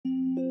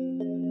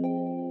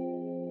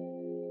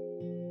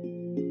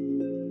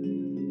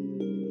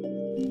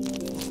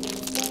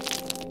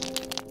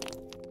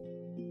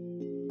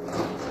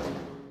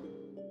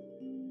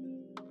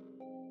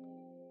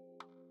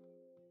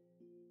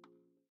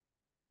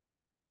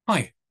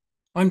Hi,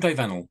 I'm Dave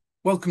Annell.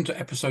 Welcome to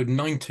episode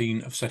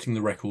 19 of Setting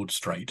the Record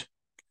Straight.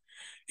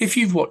 If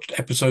you've watched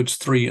episodes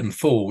 3 and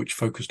 4, which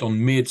focused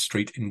on Meards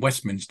Street in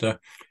Westminster,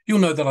 you'll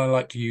know that I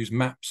like to use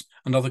maps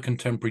and other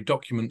contemporary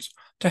documents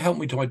to help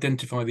me to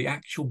identify the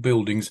actual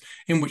buildings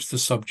in which the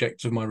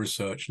subjects of my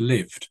research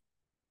lived.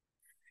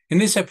 In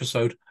this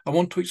episode, I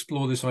want to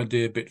explore this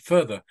idea a bit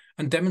further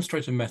and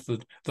demonstrate a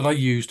method that I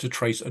use to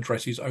trace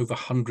addresses over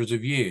hundreds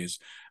of years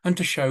and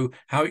to show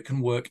how it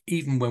can work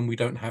even when we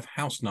don't have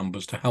house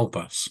numbers to help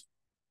us.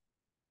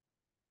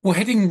 We're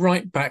heading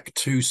right back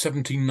to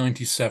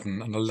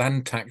 1797 and a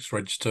land tax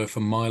register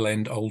for Mile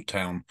End Old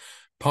Town,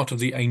 part of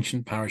the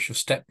ancient parish of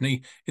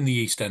Stepney in the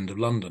East End of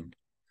London.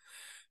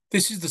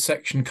 This is the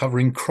section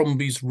covering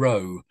Crombie's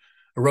Row,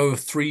 a row of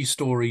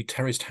three-storey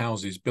terraced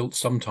houses built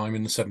sometime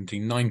in the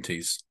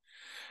 1790s.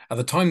 At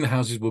the time the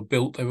houses were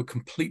built, they were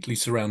completely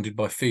surrounded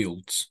by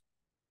fields.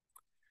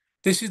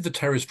 This is the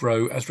terraced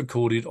row as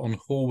recorded on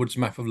Horwood's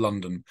Map of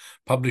London,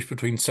 published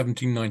between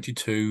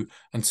 1792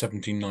 and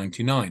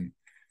 1799.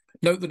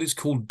 Note that it's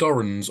called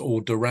Doran's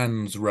or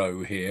Duran's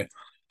Row here,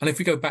 and if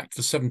we go back to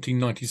the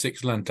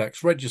 1796 Land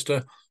Tax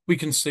Register, we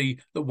can see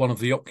that one of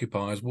the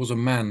occupiers was a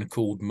man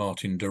called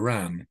Martin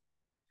Duran.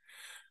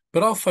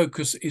 But our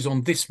focus is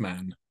on this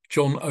man,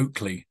 John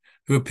Oakley,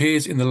 who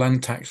appears in the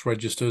land tax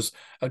registers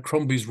at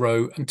Crombie's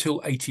Row until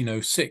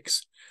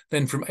 1806.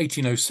 Then from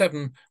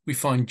 1807, we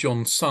find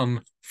John's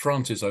son,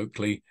 Francis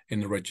Oakley, in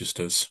the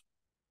registers.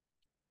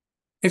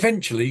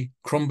 Eventually,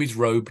 Crombie's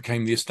Row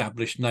became the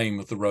established name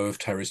of the row of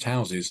terraced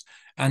houses,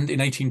 and in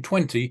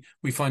 1820,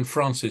 we find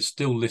Francis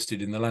still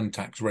listed in the land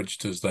tax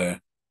registers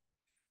there.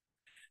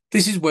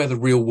 This is where the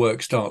real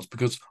work starts,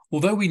 because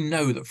although we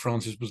know that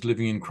Francis was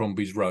living in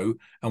Crombie's Row,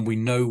 and we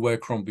know where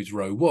Crombie's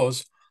Row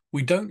was,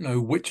 we don't know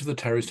which of the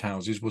terraced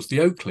houses was the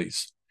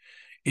Oakleys.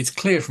 It's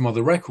clear from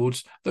other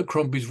records that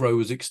Crombie's Row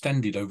was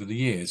extended over the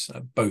years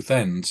at both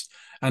ends,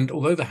 and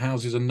although the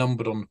houses are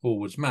numbered on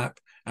Horwood's map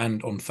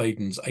and on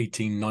Faden's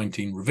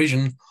 1819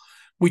 revision,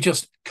 we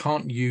just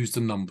can't use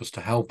the numbers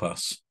to help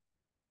us.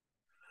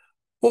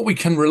 What we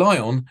can rely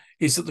on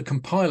is that the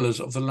compilers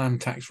of the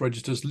land tax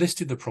registers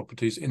listed the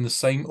properties in the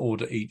same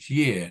order each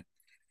year,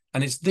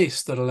 and it's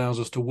this that allows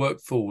us to work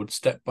forward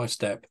step by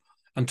step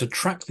and to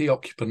track the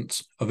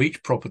occupants of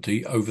each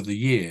property over the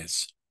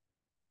years.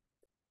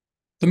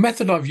 The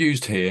method I've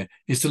used here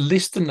is to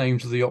list the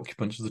names of the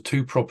occupants of the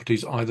two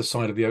properties either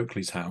side of the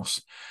Oakley's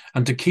house,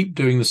 and to keep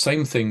doing the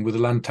same thing with the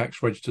land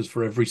tax registers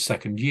for every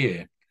second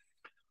year.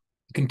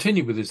 I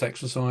continue with this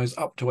exercise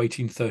up to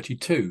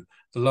 1832,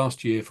 the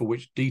last year for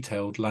which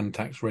detailed land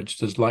tax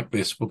registers like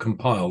this were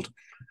compiled,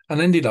 and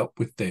ended up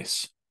with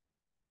this.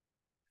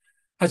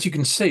 As you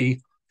can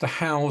see, the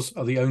Howes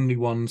are the only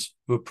ones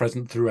who are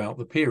present throughout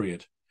the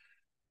period.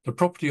 The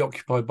property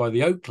occupied by the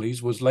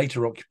Oakleys was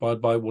later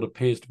occupied by what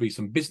appears to be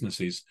some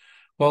businesses,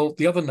 while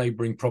the other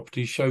neighbouring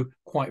properties show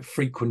quite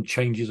frequent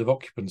changes of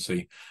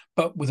occupancy,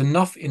 but with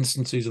enough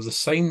instances of the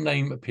same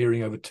name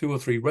appearing over 2 or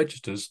 3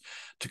 registers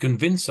to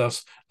convince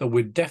us that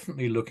we're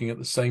definitely looking at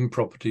the same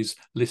properties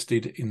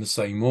listed in the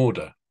same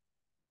order.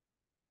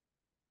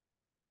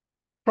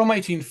 From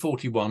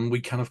 1841,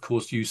 we can of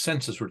course use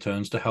census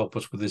returns to help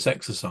us with this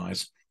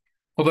exercise,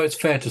 although it's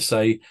fair to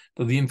say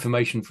that the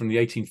information from the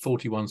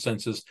 1841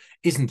 census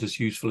isn't as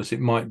useful as it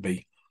might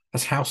be,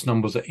 as house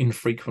numbers are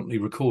infrequently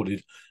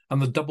recorded,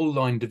 and the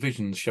double-line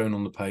divisions shown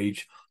on the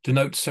page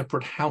denote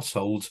separate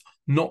households,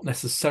 not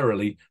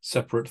necessarily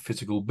separate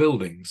physical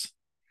buildings.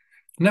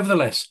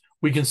 Nevertheless,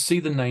 we can see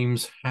the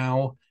names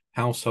Howe,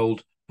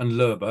 household, and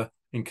Lerber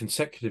in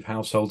consecutive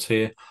households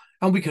here,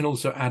 and we can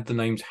also add the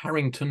names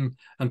Harrington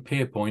and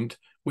Pierpoint,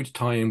 which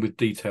tie in with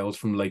details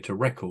from later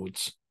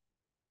records.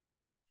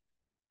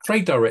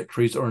 Trade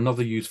directories are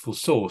another useful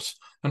source,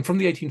 and from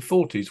the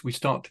 1840s we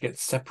start to get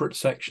separate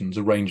sections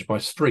arranged by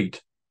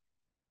street.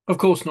 Of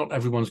course, not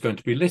everyone's going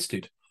to be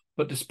listed,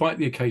 but despite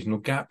the occasional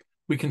gap,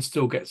 we can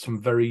still get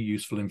some very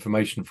useful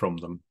information from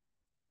them.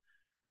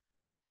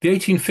 The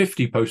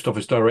 1850 Post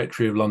Office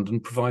Directory of London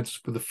provides us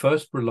with the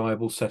first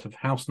reliable set of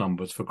house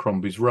numbers for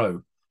Crombie's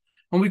Row,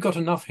 and we've got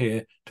enough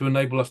here to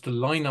enable us to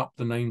line up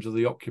the names of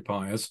the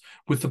occupiers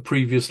with the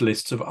previous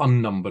lists of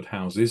unnumbered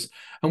houses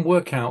and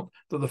work out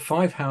that the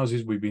 5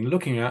 houses we've been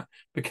looking at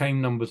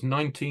became numbers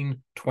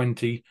 19,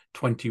 20,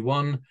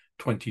 21,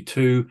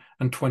 22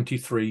 and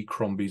 23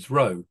 Crombie's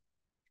Row.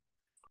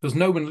 There's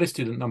no one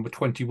listed at number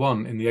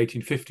 21 in the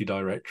 1850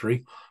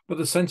 directory, but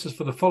the census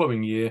for the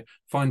following year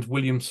finds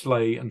William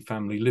Slay and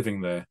family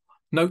living there.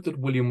 Note that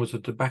William was a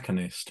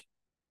tobacconist.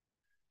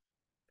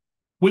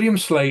 William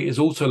Slay is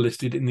also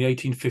listed in the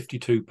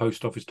 1852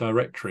 Post Office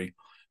Directory,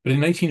 but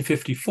in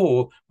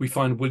 1854 we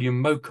find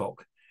William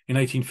Mocock, in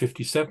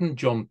 1857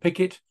 John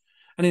Pickett,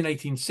 and in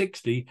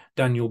 1860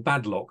 Daniel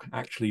Badlock,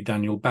 actually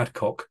Daniel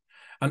Badcock,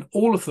 and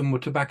all of them were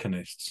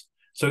tobacconists.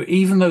 So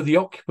even though the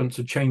occupants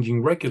are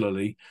changing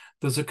regularly,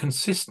 there's a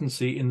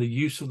consistency in the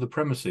use of the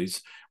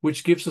premises,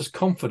 which gives us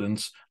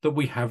confidence that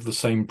we have the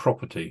same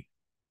property.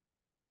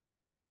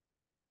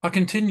 I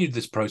continued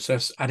this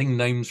process, adding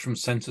names from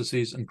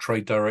censuses and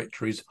trade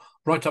directories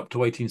right up to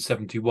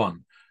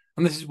 1871,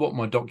 and this is what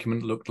my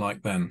document looked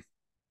like then.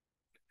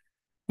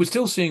 We're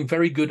still seeing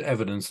very good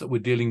evidence that we're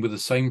dealing with the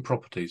same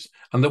properties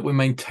and that we're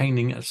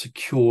maintaining a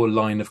secure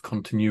line of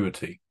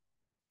continuity.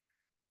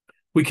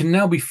 We can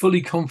now be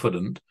fully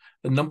confident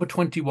that number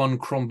 21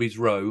 Crombie's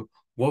Row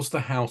was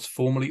the house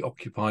formerly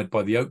occupied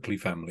by the Oakley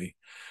family,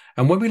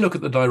 and when we look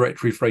at the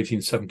directory for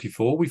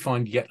 1874, we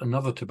find yet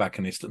another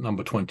tobacconist at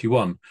number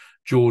 21,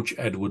 George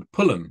Edward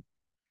Pullen.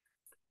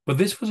 But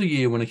this was a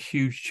year when a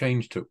huge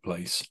change took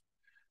place.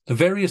 The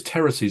various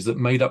terraces that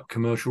made up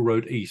Commercial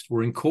Road East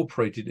were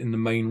incorporated in the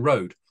main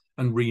road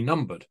and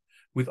renumbered,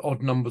 with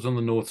odd numbers on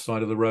the north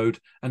side of the road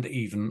and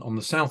even on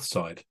the south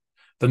side.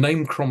 The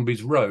name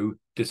Crombie's Row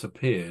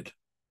disappeared.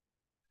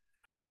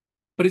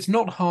 But it's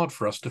not hard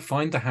for us to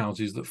find the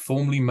houses that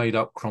formerly made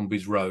up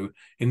Crombie's Row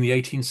in the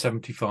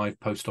 1875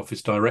 Post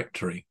Office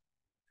directory.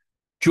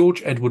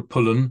 George Edward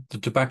Pullen, the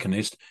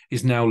tobacconist,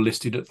 is now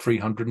listed at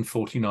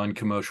 349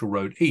 Commercial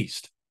Road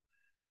East.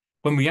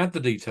 When we add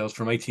the details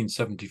from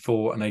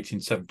 1874 and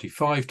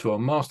 1875 to our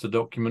master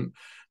document,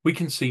 we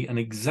can see an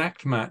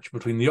exact match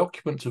between the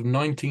occupants of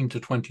 19 to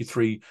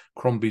 23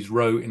 Crombie's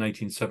Row in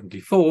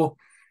 1874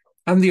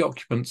 and the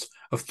occupants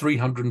of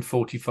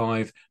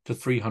 345 to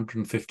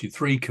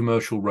 353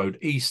 Commercial Road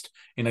East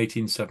in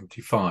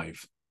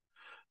 1875.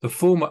 The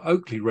former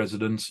Oakley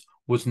residence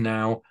was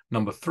now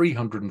number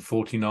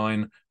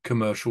 349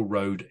 Commercial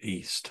Road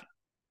East.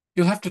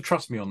 You'll have to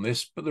trust me on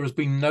this, but there has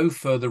been no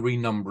further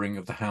renumbering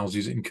of the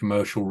houses in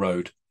Commercial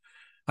Road.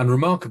 And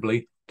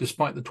remarkably,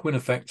 despite the twin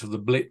effects of the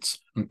Blitz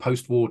and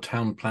post-war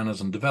town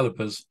planners and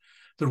developers,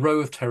 the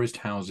row of terraced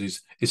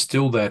houses is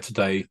still there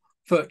today,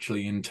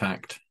 virtually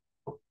intact.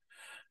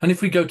 And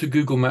if we go to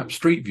Google Maps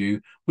Street View,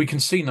 we can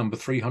see number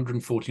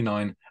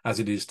 349 as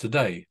it is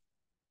today.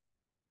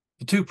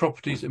 The two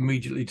properties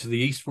immediately to the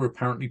east were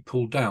apparently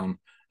pulled down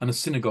and a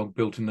synagogue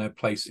built in their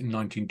place in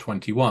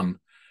 1921.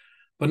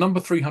 But number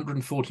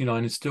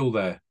 349 is still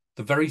there,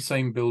 the very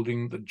same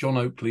building that John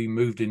Oakley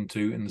moved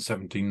into in the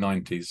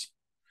 1790s.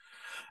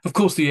 Of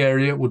course, the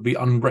area would be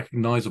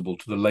unrecognisable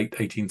to the late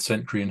 18th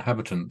century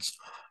inhabitants,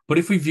 but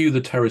if we view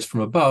the terrace from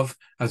above,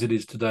 as it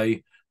is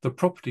today, the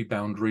property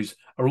boundaries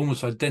are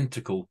almost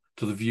identical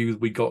to the view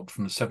we got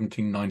from the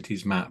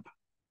 1790s map.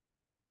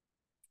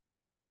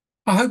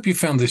 I hope you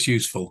found this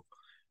useful.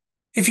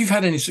 If you've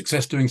had any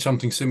success doing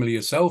something similar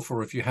yourself,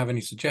 or if you have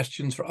any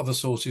suggestions for other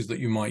sources that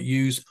you might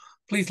use,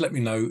 please let me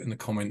know in the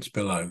comments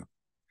below.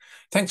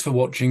 Thanks for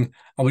watching.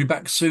 I'll be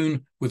back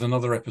soon with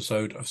another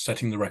episode of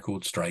Setting the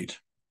Record Straight.